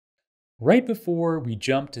right before we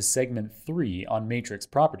jump to segment 3 on matrix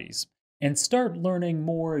properties and start learning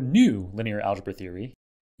more new linear algebra theory,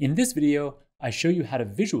 in this video, I show you how to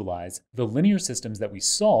visualize the linear systems that we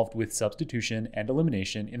solved with substitution and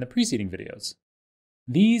elimination in the preceding videos.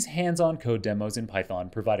 These hands-on code demos in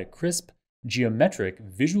Python provide a crisp, geometric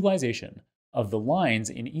visualization of the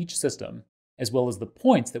lines in each system, as well as the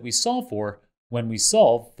points that we solve for when we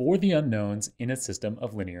solve for the unknowns in a system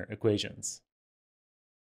of linear equations.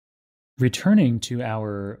 Returning to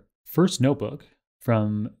our first notebook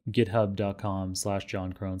from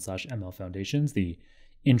github.com/johnkrohn/mlfoundations, the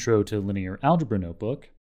Intro to Linear Algebra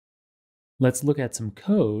notebook, let's look at some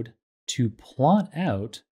code to plot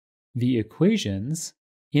out the equations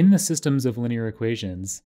in the systems of linear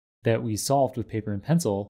equations that we solved with paper and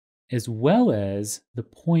pencil, as well as the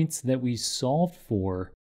points that we solved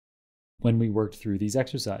for when we worked through these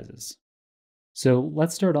exercises. So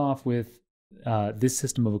let's start off with this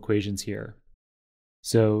system of equations here.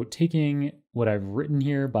 So taking what I've written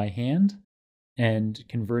here by hand and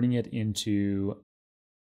converting it into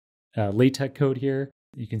LaTeX code here,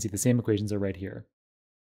 you can see the same equations are right here.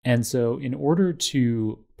 And so in order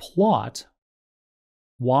to plot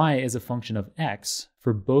y as a function of x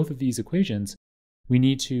for both of these equations, we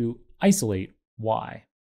need to isolate y.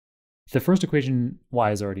 The first equation,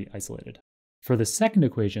 y is already isolated. For the second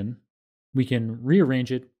equation, we can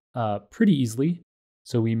rearrange it pretty easily.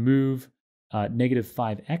 So we move negative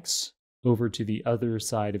 5x over to the other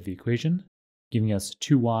side of the equation, giving us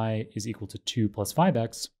 2y is equal to 2 plus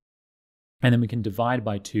 5x. And then we can divide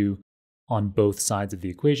by 2 on both sides of the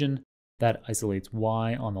equation. That isolates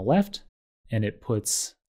y on the left, and it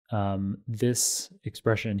puts this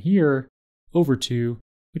expression here over 2,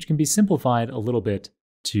 which can be simplified a little bit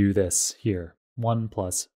to this here, 1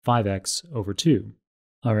 plus 5x over 2.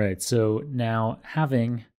 All right, so now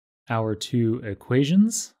having our two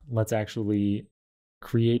equations, let's actually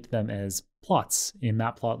create them as plots in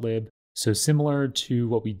Matplotlib. So similar to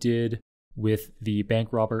what we did with the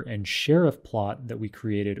bank robber and sheriff plot that we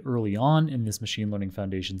created early on in this machine learning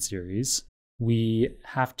foundation series, we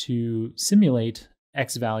have to simulate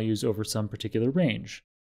x values over some particular range.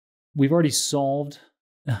 We've already solved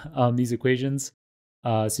these equations,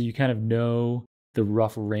 so you kind of know the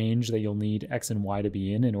rough range that you'll need x and y to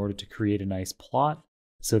be in order to create a nice plot.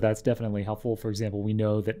 So that's definitely helpful. For example, we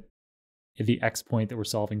know that the x point that we're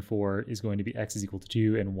solving for is going to be x is equal to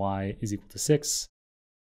 2 and y is equal to 6.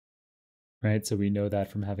 Right? So we know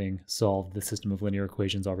that from having solved the system of linear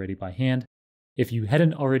equations already by hand. If you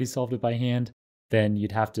hadn't already solved it by hand, then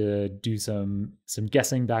you'd have to do some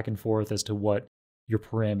guessing back and forth as to what your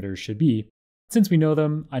parameters should be. Since we know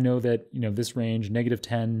them, I know that this range, negative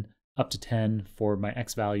 10 up to 10 for my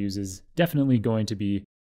x values, is definitely going to be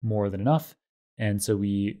more than enough. And so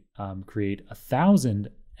we create 1,000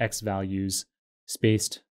 x values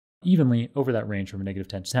spaced evenly over that range from a negative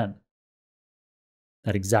 10 to 10.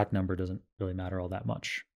 That exact number doesn't really matter all that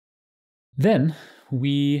much. Then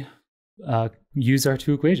we use our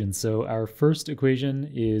two equations. So our first equation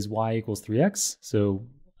is y equals 3x. So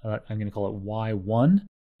I'm going to call it y1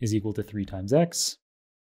 is equal to 3 times x.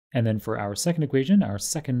 And then for our second equation, our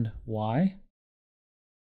second y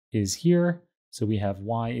is here. So we have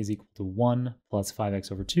y is equal to 1 plus 5x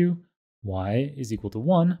over 2. Y is equal to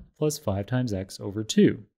 1 plus 5 times x over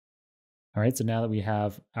 2. All right, so now that we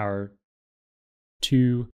have our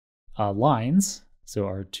two lines, so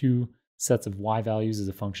our two sets of y values as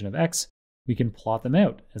a function of x, we can plot them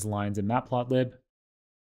out as lines in Matplotlib.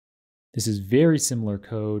 This is very similar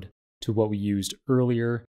code to what we used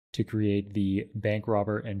earlier to create the bank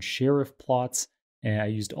robber and sheriff plots. And I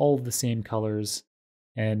used all of the same colors,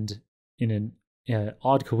 and in an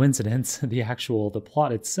odd coincidence, the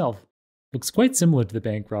plot itself looks quite similar to the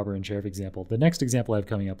bank robber and sheriff example. The next example I have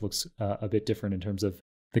coming up looks a bit different in terms of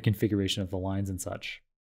the configuration of the lines and such.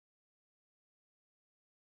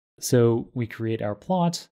 So we create our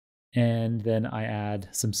plot, and then I add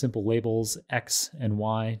some simple labels, x and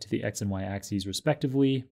y, to the x and y axes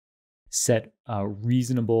respectively, set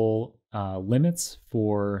reasonable limits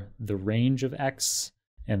for the range of x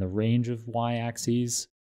and the range of y axes.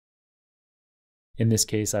 In this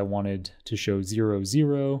case, I wanted to show 0,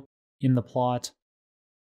 0 in the plot,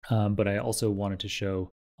 but I also wanted to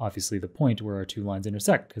show obviously the point where our two lines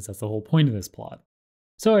intersect, because that's the whole point of this plot.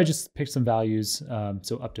 So I just picked some values,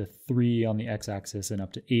 so up to 3 on the x-axis and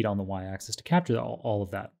up to 8 on the y-axis to capture all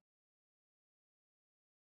of that.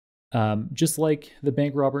 Just like the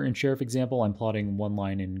bank robber and sheriff example, I'm plotting one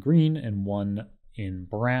line in green and one in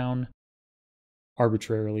brown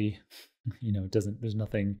arbitrarily. There's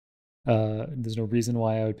no reason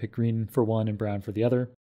why I would pick green for one and brown for the other.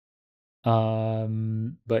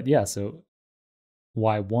 But yeah, so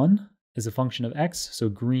y1 is a function of x. So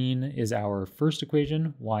green is our first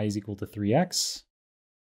equation, y is equal to 3x.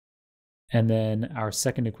 And then our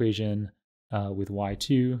second equation with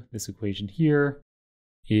y2, this equation here,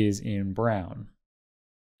 is in brown.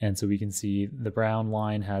 And so we can see the brown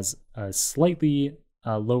line has a slightly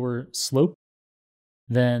lower slope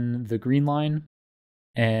than the green line.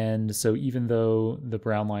 And so even though the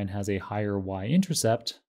brown line has a higher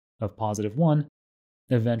y-intercept of +1,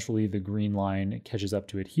 eventually the green line catches up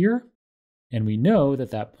to it here. And we know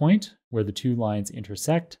that that point where the two lines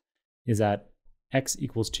intersect is at x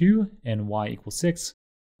equals 2 and y equals 6.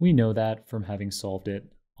 We know that from having solved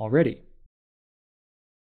it already.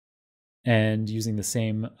 And using the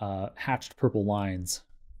same hatched purple lines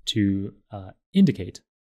to indicate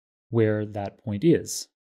where that point is,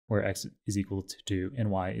 where x is equal to 2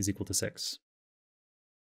 and y is equal to 6.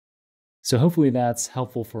 So hopefully that's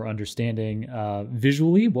helpful for understanding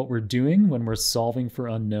visually what we're doing when we're solving for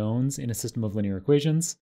unknowns in a system of linear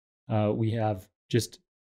equations. We have just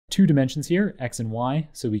 2 dimensions here, x and y,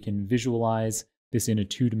 so we can visualize this in a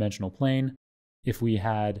 2-dimensional plane. If we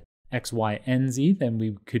had x, y, and z, then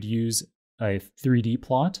we could use a 3D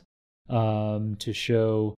plot to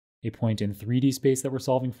show a point in 3D space that we're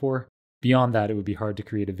solving for. Beyond that, it would be hard to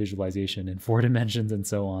create a visualization in 4 dimensions and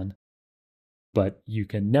so on. But you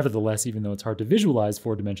can nevertheless, even though it's hard to visualize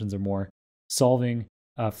 4 dimensions or more, solving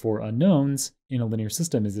for unknowns in a linear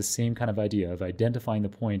system is the same kind of idea of identifying the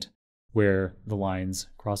point where the lines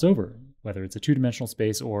cross over, whether it's a 2-dimensional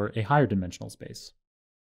space or a higher dimensional space.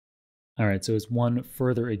 All right, so as one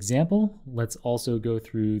further example, let's also go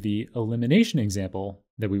through the elimination example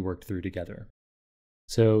that we worked through together.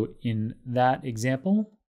 So in that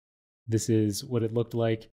example, this is what it looked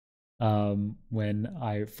like when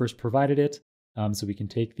I first provided it. So we can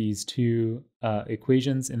take these 2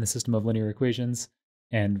 equations in the system of linear equations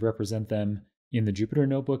and represent them in the Jupyter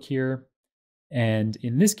notebook here. And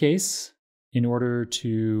in this case, in order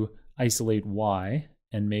to isolate y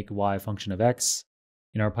and make y a function of x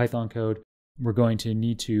in our Python code, we're going to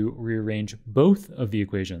need to rearrange both of the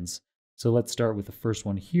equations. So let's start with the first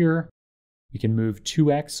one here. We can move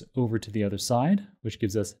 2x over to the other side, which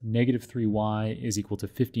gives us -3y is equal to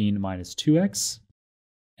 15 minus 2x.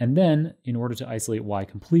 And then, in order to isolate y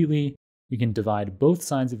completely, we can divide both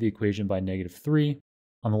sides of the equation by -3.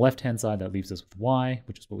 On the left-hand side, that leaves us with y,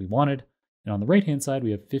 which is what we wanted. And on the right-hand side, we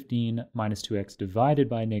have 15 minus 2x divided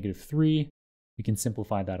by -3. We can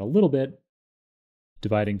simplify that a little bit.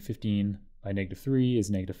 Dividing 15 by -3 is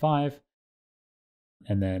 -5.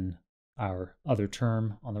 And then our other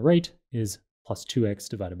term on the right is plus 2x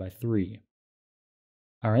divided by 3.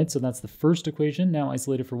 All right, so that's the first equation now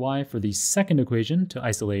isolated for y. For the second equation, to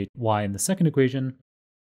isolate y in the second equation,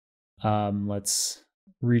 let's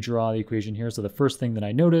redraw the equation here. So the first thing that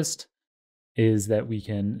I noticed is that we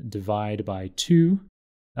can divide by 2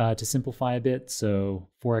 to simplify a bit. So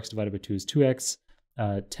 4x divided by 2 is 2x,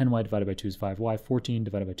 10y divided by 2 is 5y, 14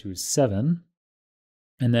 divided by 2 is 7.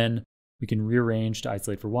 And then we can rearrange to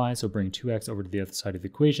isolate for y, so bring 2x over to the other side of the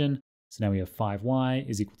equation. So now we have 5y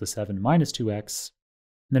is equal to 7 minus 2x.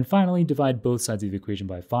 And then finally, divide both sides of the equation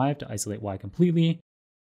by 5 to isolate y completely.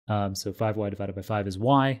 So 5y divided by 5 is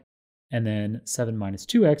y. And then 7 minus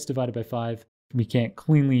 2x divided by 5. We can't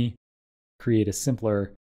cleanly create a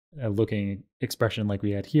simpler looking expression like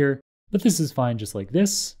we had here, but this is fine just like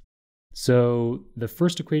this. So the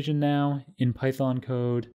first equation now in Python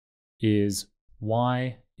code is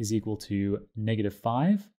y is equal to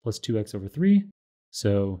 -5 plus 2x over 3.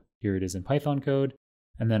 So here it is in Python code.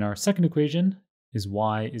 And then our second equation is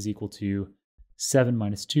y is equal to 7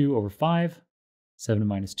 minus 2 over 5, 7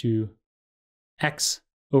 minus 2x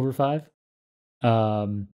over 5.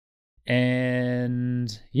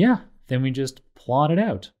 And yeah, then we just plot it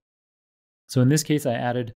out. So in this case, I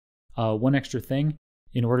added one extra thing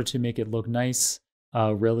in order to make it look nice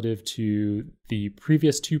relative to the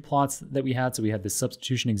previous 2 plots that we had. So we had the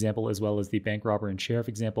substitution example as well as the bank robber and sheriff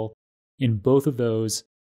example. In both of those,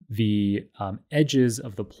 the edges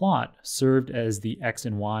of the plot served as the x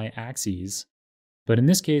and y axes. But in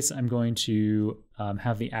this case, I'm going to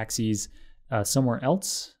have the axes somewhere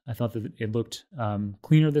else. I thought that it looked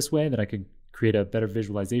cleaner this way, that I could create a better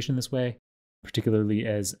visualization this way, particularly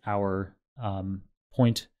as our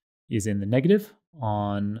point is in the negative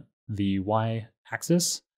on the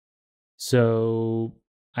y-axis. So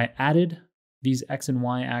I added these x and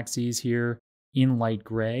y axes here in light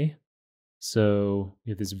gray. So we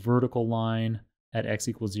have this vertical line at x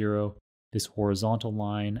equals 0, this horizontal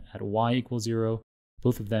line at y equals 0,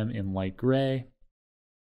 both of them in light gray.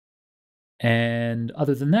 And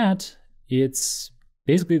other than that, it's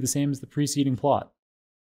basically the same as the preceding plot.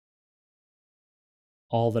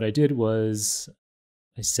 All that I did was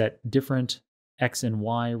I set different X and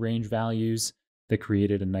Y range values that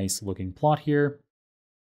created a nice looking plot here.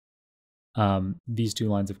 These two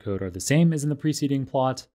lines of code are the same as in the preceding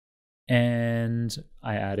plot, and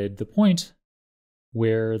I added the point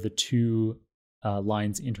where the two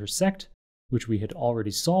lines intersect, which we had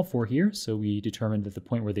already solved for here. So we determined that the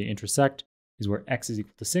point where they intersect is where X is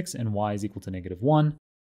equal to 6 and Y is equal to -1.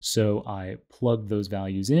 So I plugged those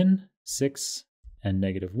values in, 6 and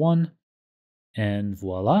 -1, and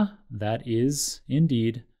voila, that is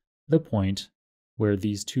indeed the point where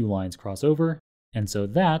these two lines cross over. And so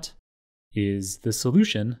that is the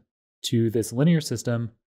solution to this linear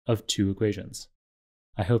system of two equations.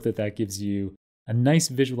 I hope that that gives you a nice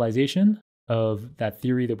visualization of that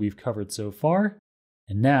theory that we've covered so far.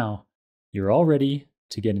 And now you're all ready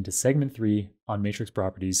to get into segment 3 on matrix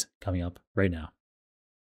properties coming up right now.